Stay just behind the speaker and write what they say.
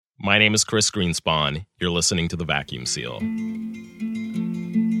My name is Chris Greenspan. You're listening to The Vacuum Seal.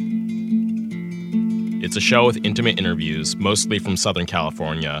 It's a show with intimate interviews, mostly from Southern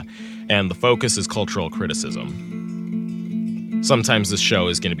California, and the focus is cultural criticism. Sometimes this show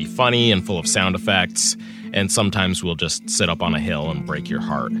is going to be funny and full of sound effects, and sometimes we'll just sit up on a hill and break your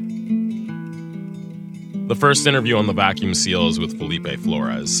heart. The first interview on The Vacuum Seal is with Felipe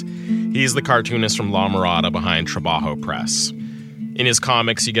Flores. He's the cartoonist from La Mirada behind Trabajo Press. In his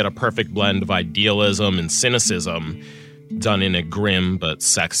comics, you get a perfect blend of idealism and cynicism, done in a grim but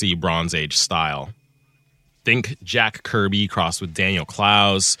sexy Bronze Age style. Think Jack Kirby crossed with Daniel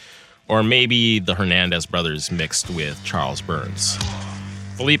Clowes, or maybe the Hernandez brothers mixed with Charles Burns.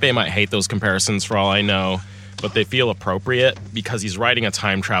 Felipe might hate those comparisons for all I know, but they feel appropriate because he's writing a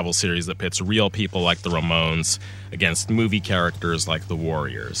time travel series that pits real people like the Ramones against movie characters like the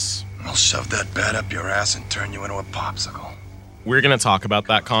Warriors. I'll shove that bat up your ass and turn you into a popsicle. We're going to talk about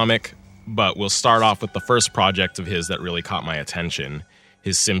that comic, but we'll start off with the first project of his that really caught my attention,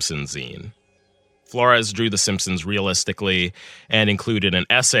 his Simpsons zine. Flores drew The Simpsons realistically and included an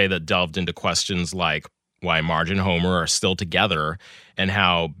essay that delved into questions like why Marge and Homer are still together and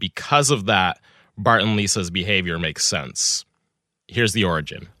how, because of that, Bart and Lisa's behavior makes sense. Here's the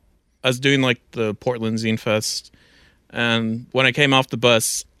origin. I was doing like the Portland Zine Fest, and when I came off the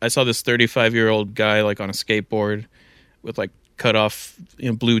bus, I saw this 35-year-old guy like on a skateboard with like cut off,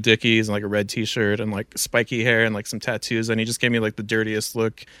 blue Dickies and like a red t-shirt and like spiky hair and like some tattoos, and he just gave me like the dirtiest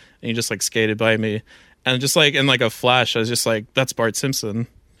look, and he just like skated by me, and just like in like a flash I was just like, that's Bart Simpson,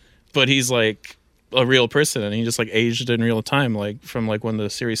 but he's like a real person, and he just like aged in real time, like from like when the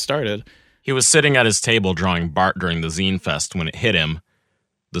series started. He was sitting at his table drawing Bart during the Zine Fest when it hit him.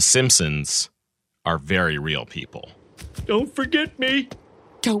 The Simpsons are very real people. Don't forget me.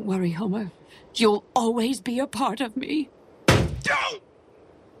 Don't worry, Homer. You'll always be a part of me.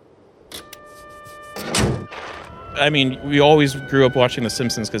 I mean, we always grew up watching The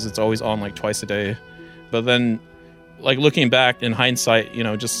Simpsons because it's always on like twice a day. But then, like looking back in hindsight,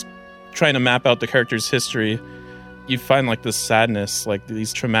 just trying to map out the character's history, you find like this sadness, like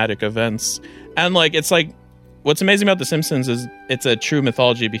these traumatic events. And like, it's like, what's amazing about The Simpsons is it's a true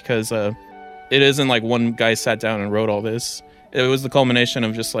mythology because it isn't like one guy sat down and wrote all this. It was the culmination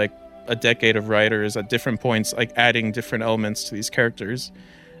of just like a decade of writers at different points, like adding different elements to these characters.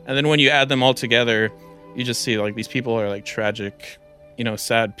 And then when you add them all together, you just see like these people are like tragic,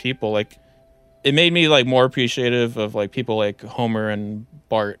 sad people. Like it made me like more appreciative of like people like Homer and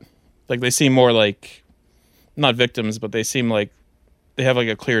Bart. Like they seem more like not victims, but they seem like they have like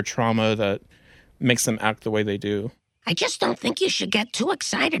a clear trauma that makes them act the way they do. I just don't think you should get too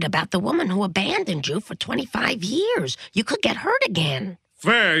excited about the woman who abandoned you for 25 years. You could get hurt again.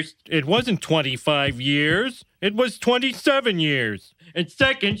 First, it wasn't 25 years. It was 27 years. And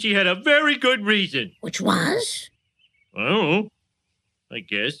second, she had a very good reason. Which was? I don't know. I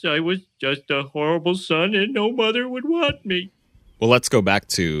guess I was just a horrible son and no mother would want me. Well, let's go back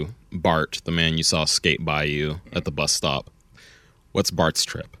to Bart, the man you saw skate by you at the bus stop. What's Bart's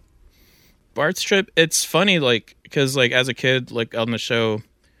trip? Bart's trip, it's funny, like, because, like, as a kid, like, on the show,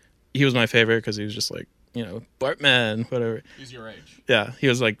 he was my favorite because he was just, like, Bartman, whatever. He's your age. Yeah, he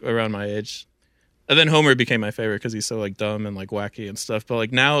was, like, around my age. And then Homer became my favorite because he's so, like, dumb and, like, wacky and stuff. But,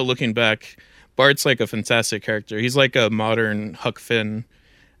 like, now, looking back, Bart's, like, a fantastic character. He's, like, a modern Huck Finn.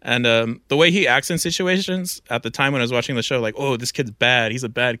 And the way he acts in situations, at the time when I was watching the show, like, oh, this kid's bad. He's a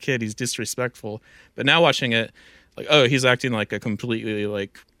bad kid. He's disrespectful. But now watching it, like, oh, he's acting like a completely,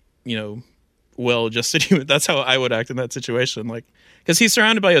 like, well-adjusted human. That's how I would act in that situation. Like, because he's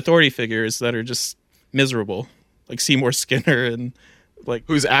surrounded by authority figures that are just miserable. Like Seymour Skinner and, like...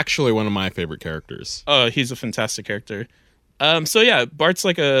 Who's actually one of my favorite characters. Oh, he's a fantastic character. So, yeah, Bart's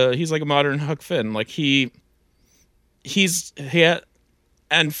like he's like a modern Huck Finn. Like,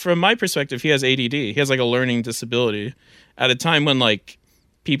 and from my perspective, he has ADD. He has like a learning disability at a time when like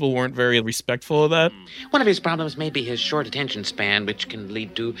people weren't very respectful of that. One of his problems may be his short attention span, which can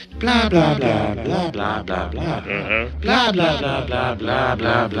lead to blah, blah, blah, blah, blah, blah, blah, blah, blah, blah, blah, blah, blah,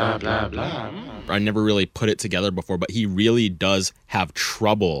 blah, blah, blah, blah. I never really put it together before, but he really does have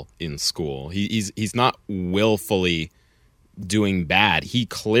trouble in school. He's not willfully doing bad. He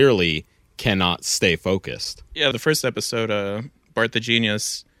clearly cannot stay focused. Yeah, the first episode, Bart the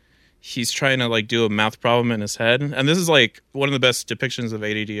Genius, he's trying to like do a math problem in his head, and this is like one of the best depictions of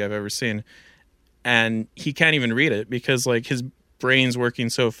ADD I've ever seen, and he can't even read it because like his brain's working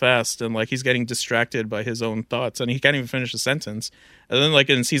so fast and like he's getting distracted by his own thoughts and he can't even finish a sentence. And then like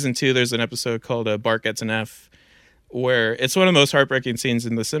in season 2 there's an episode called Bart Gets an F, where it's one of the most heartbreaking scenes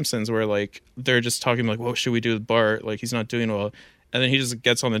in The Simpsons, where like they're just talking like, what should we do with Bart, like he's not doing well, And then he just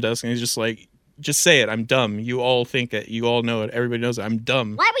gets on the desk and he's just like, just say it. I'm dumb. You all think it. You all know it. Everybody knows it. I'm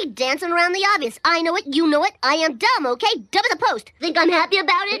dumb. Why are we dancing around the obvious? I know it. You know it. I am dumb, okay? Dumb as a post. Think I'm happy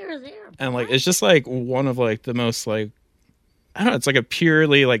about it? And like, it's just like one of like the most like, I don't know, it's like a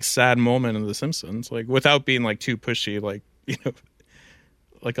purely like sad moment in The Simpsons, like without being like too pushy, like, you know,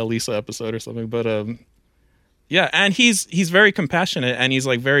 like a Lisa episode or something. But yeah, and he's very compassionate and he's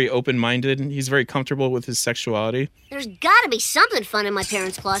like very open-minded and he's very comfortable with his sexuality. There's gotta be something fun in my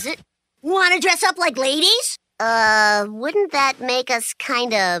parents' closet. Want to dress up like ladies? Wouldn't that make us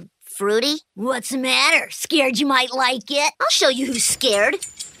kind of fruity? What's the matter? Scared you might like it? I'll show you who's scared.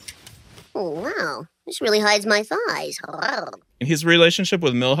 Oh, wow. This really hides my thighs. And his relationship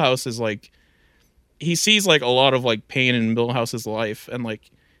with Milhouse is like, he sees like a lot of like pain in Milhouse's life. And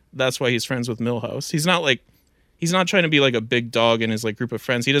like, that's why he's friends with Milhouse. He's not trying to be like a big dog in his like group of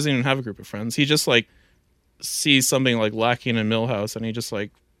friends. He doesn't even have a group of friends. He just like sees something like lacking in Milhouse and he just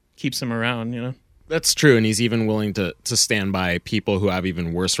like keeps him around, you know? That's true, and he's even willing to stand by people who have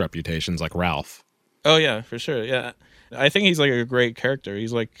even worse reputations, like Ralph. Oh, yeah, for sure, yeah. I think he's, like, a great character.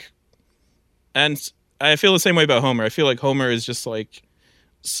 He's, like... And I feel the same way about Homer. I feel like Homer is just, like,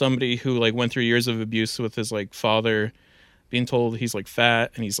 somebody who, like, went through years of abuse with his, like, father, being told he's, like,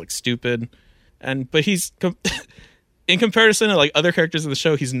 fat and he's, like, stupid. But he's... in comparison to, like, other characters in the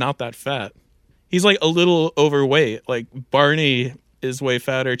show, he's not that fat. He's, like, a little overweight. Like, Barney is way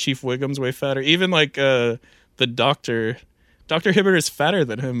fatter, Chief Wiggum's way fatter. Even like the doctor, Dr. Hibbert is fatter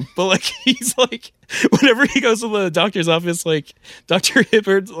than him. But like he's like, whenever he goes to the doctor's office, like Dr.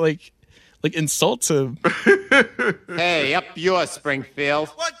 Hibbert like insults him. Hey, up yours, Springfield.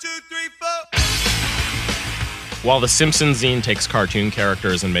 1, 2, 3, 4. While the Simpsons zine takes cartoon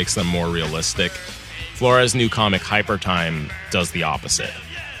characters and makes them more realistic, Flores' new comic Hyper Time does the opposite.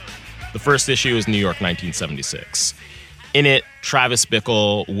 The first issue is New York 1976. In it, Travis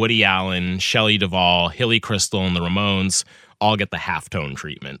Bickle, Woody Allen, Shelley Duvall, Hilly Crystal, and the Ramones all get the halftone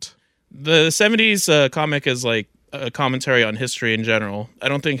treatment. The 70s comic is like a commentary on history in general. I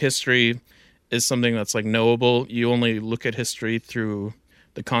don't think history is something that's like knowable. You only look at history through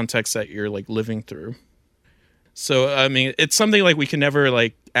the context that you're like living through. So, I mean, it's something like we can never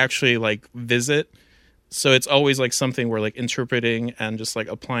like actually like visit. So it's always like something we're like interpreting and just like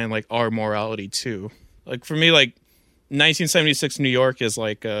applying like our morality to. Like for me, like 1976 New York is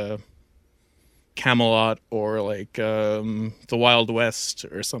like Camelot or like the Wild West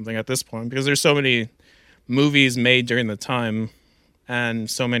or something at this point, because there's so many movies made during the time and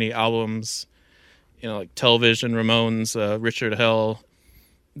so many albums, you know, like Television, Ramones, Richard Hell.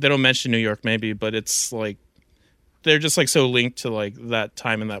 They don't mention New York maybe, but it's like they're just like so linked to like that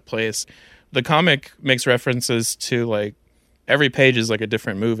time and that place. The comic makes references to like every page is like a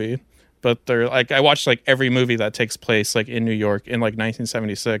different movie. But they're like, I watched like every movie that takes place like in New York in like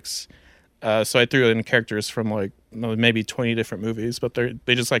 1976. So I threw in characters from like maybe 20 different movies, but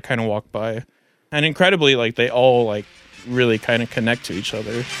they just like kind of walk by. And incredibly, like they all like really kind of connect to each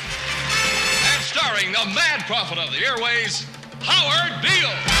other. And starring the mad prophet of the airways, Howard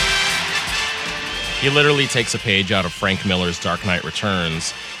Beale. He literally takes a page out of Frank Miller's Dark Knight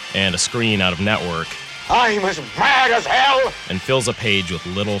Returns and a screen out of Network. I'm as mad as hell! And fills a page with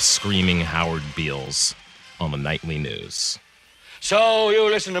little screaming Howard Beals on the nightly news. So you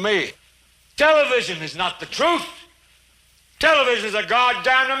listen to me. Television is not the truth. Television is a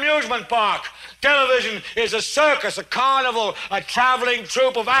goddamn amusement park. Television is a circus, a carnival, a traveling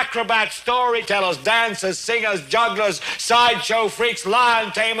troupe of acrobats, storytellers, dancers, singers, jugglers, sideshow freaks,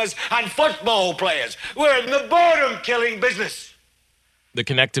 lion tamers, and football players. We're in the boredom-killing business. The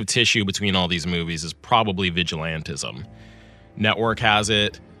connective tissue between all these movies is probably vigilantism. Network has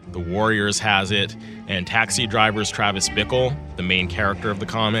it, The Warriors has it, and Taxi Driver's Travis Bickle, the main character of the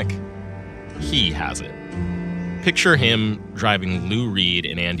comic, he has it. Picture him driving Lou Reed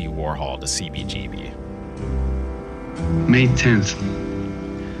and Andy Warhol to CBGB. May 10th.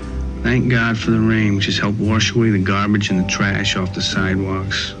 Thank God for the rain, which has helped wash away the garbage and the trash off the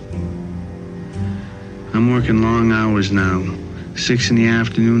sidewalks. I'm working long hours now. 6 in the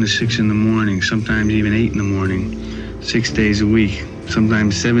afternoon to 6 in the morning, sometimes even 8 in the morning. 6 days a week,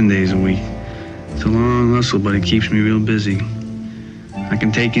 sometimes 7 days a week. It's a long hustle, but it keeps me real busy. I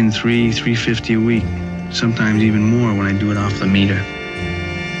can take in $350 a week, sometimes even more when I do it off the meter.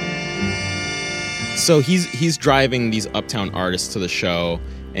 So he's driving these uptown artists to the show,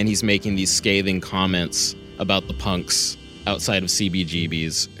 and he's making these scathing comments about the punks outside of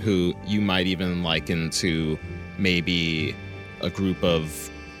CBGB's, who you might even liken to maybe a group of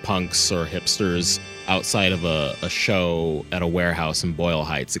punks or hipsters outside of a show at a warehouse in Boyle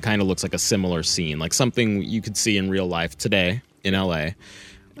Heights. It kind of looks like a similar scene, like something you could see in real life today. in LA.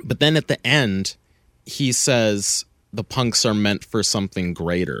 But then at the end, he says the punks are meant for something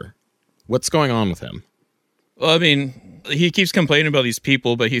greater. What's going on with him? Well, I mean, he keeps complaining about these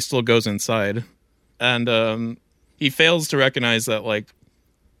people, but he still goes inside. And he fails to recognize that, like,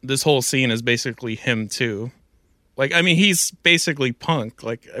 this whole scene is basically him, too. Like, I mean, he's basically punk.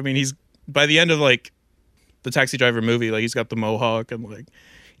 Like, I mean, he's, by the end of, like, the Taxi Driver movie, like, he's got the mohawk and, like,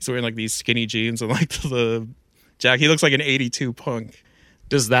 he's wearing, like, these skinny jeans and, like, the jacket. He looks like an 82 punk.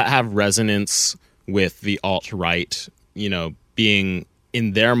 Does that have resonance with the alt-right, you know, being,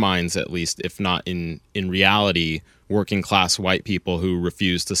 in their minds at least, if not in reality, working-class white people who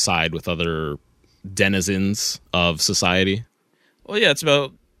refuse to side with other denizens of society? Well, yeah,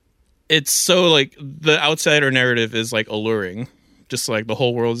 it's so, like, the outsider narrative is, like, alluring. Just, like, the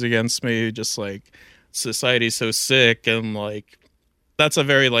whole world's against me, just, like, society's so sick, and, like, that's a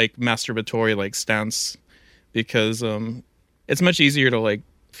very, like, masturbatory, like, stance, because it's much easier to, like,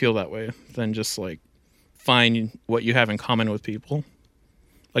 feel that way than just, like, find what you have in common with people.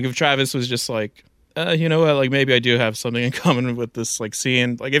 Like, if Travis was just like, you know what, like, maybe I do have something in common with this, like,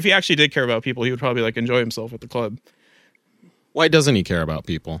 scene. Like, if he actually did care about people, he would probably, like, enjoy himself at the club. Why doesn't he care about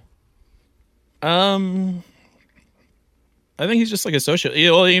people? I think he's just, like, a social.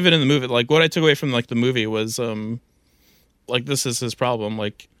 Well, even in the movie, like, what I took away from, like, the movie was, like, this is his problem.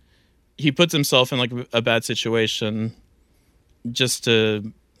 Like, he puts himself in, like, a bad situation just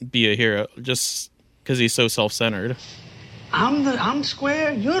to be a hero, just because he's so self-centered. I'm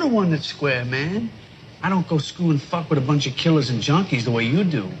square. You're the one that's square, man. I don't go screw and fuck with a bunch of killers and junkies the way you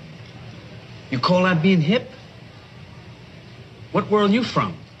do. You call that being hip? What world you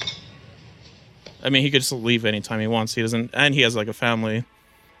from? I mean, he could just leave anytime he wants. He doesn't, and he has, like, a family,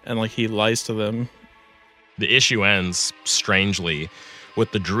 and, like, he lies to them. The issue ends, strangely,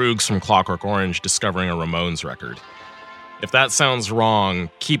 with the Droogs from Clockwork Orange discovering a Ramones record. If that sounds wrong,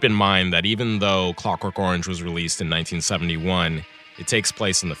 keep in mind that even though Clockwork Orange was released in 1971, it takes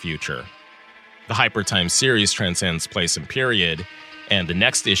place in the future. The Hypertime series transcends place and period, and the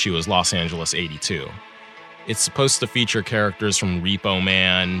next issue is Los Angeles 82. It's supposed to feature characters from Repo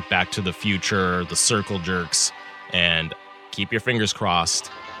Man, Back to the Future, The Circle Jerks, and, keep your fingers crossed,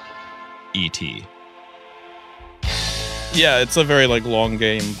 E.T. Yeah, it's a very, like, long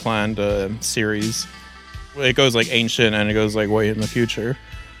game planned series. It goes, like, ancient and it goes, like, way in the future.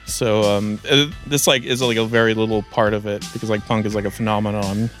 So this, like, is, like, a very little part of it because, like, punk is, like, a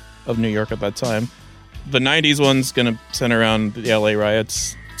phenomenon of New York at that time. The 90s one's gonna center around the LA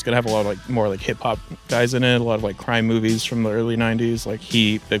riots. It's gonna have a lot of, like, more, like, hip-hop guys in it, a lot of, like, crime movies from the early 90s, like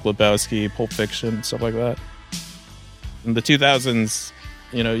Heat, Big Lebowski, Pulp Fiction, stuff like that. In the 2000s,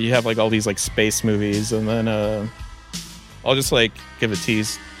 you know, you have, like, all these, like, space movies, and then I'll just, like, give a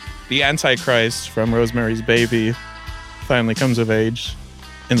tease. The Antichrist from Rosemary's Baby finally comes of age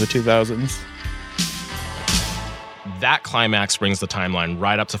in the 2000s. That climax brings the timeline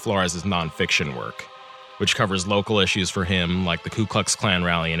right up to Flores' nonfiction work, which covers local issues for him like the Ku Klux Klan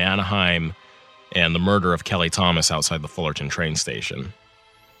rally in Anaheim and the murder of Kelly Thomas outside the Fullerton train station.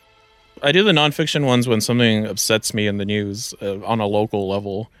 I do the nonfiction ones when something upsets me in the news on a local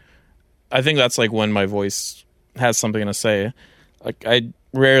level. I think that's, like, when my voice has something to say. Like, I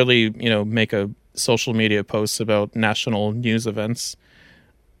rarely, you know, make a social media post about national news events,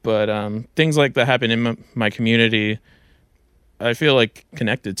 but things like that happen in my community, I feel, like,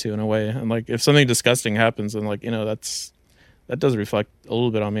 connected to in a way. And, like, if something disgusting happens, then, like, you know, that does reflect a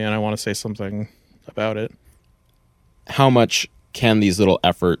little bit on me, and I want to say something about it. How much can these little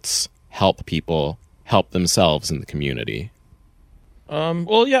efforts help people help themselves in the community?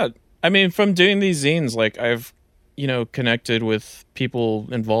 Well, yeah. I mean, from doing these zines, like, I've, you know, connected with people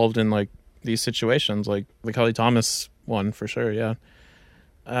involved in, like, these situations, like the Kelly Thomas one for sure, yeah.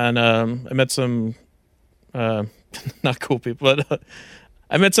 And I met some not cool people, but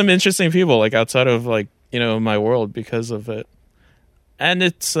I met some interesting people, like, outside of, like, you know, my world because of it. And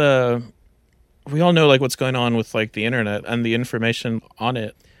it's we all know, like, what's going on with, like, the internet and the information on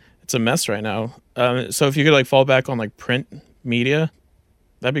it. It's a mess right now. So if you could, like, fall back on, like, print media,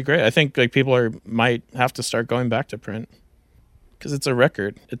 that'd be great. I think, like, people might have to start going back to print because it's a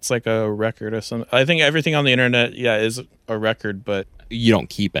record. It's like a record or something. I think everything on the internet, yeah, is a record, but you don't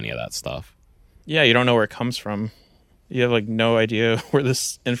keep any of that stuff. Yeah, you don't know where it comes from. You have, like, no idea where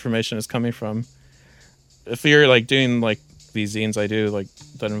this information is coming from. If you're, like, doing, like, these zines I do, like,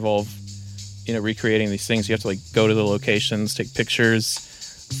 that involve, you know, recreating these things, you have to, like, go to the locations, take pictures,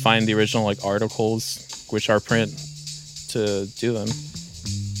 find the original, like, articles, which are print, to do them.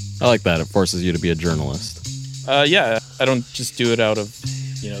 I like that. It forces you to be a journalist. Yeah, I don't just do it out of,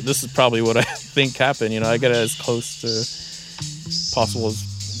 you know, this is probably what I think happened. You know, I get as close to possible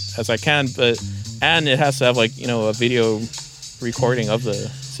as I can. And it has to have like, a video recording of the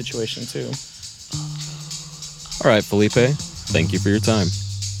situation too. All right, Felipe, thank you for your time.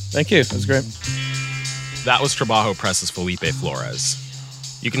 Thank you. It was great. That was Trabajo Press's Felipe Flores.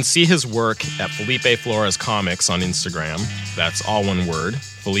 You can see his work at Felipe Flores Comics on Instagram. That's all one word,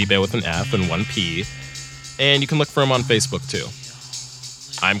 Felipe with an F and one P. And you can look for him on Facebook too.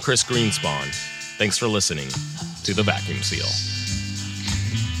 I'm Chris Greenspawn. Thanks for listening to The Vacuum Seal.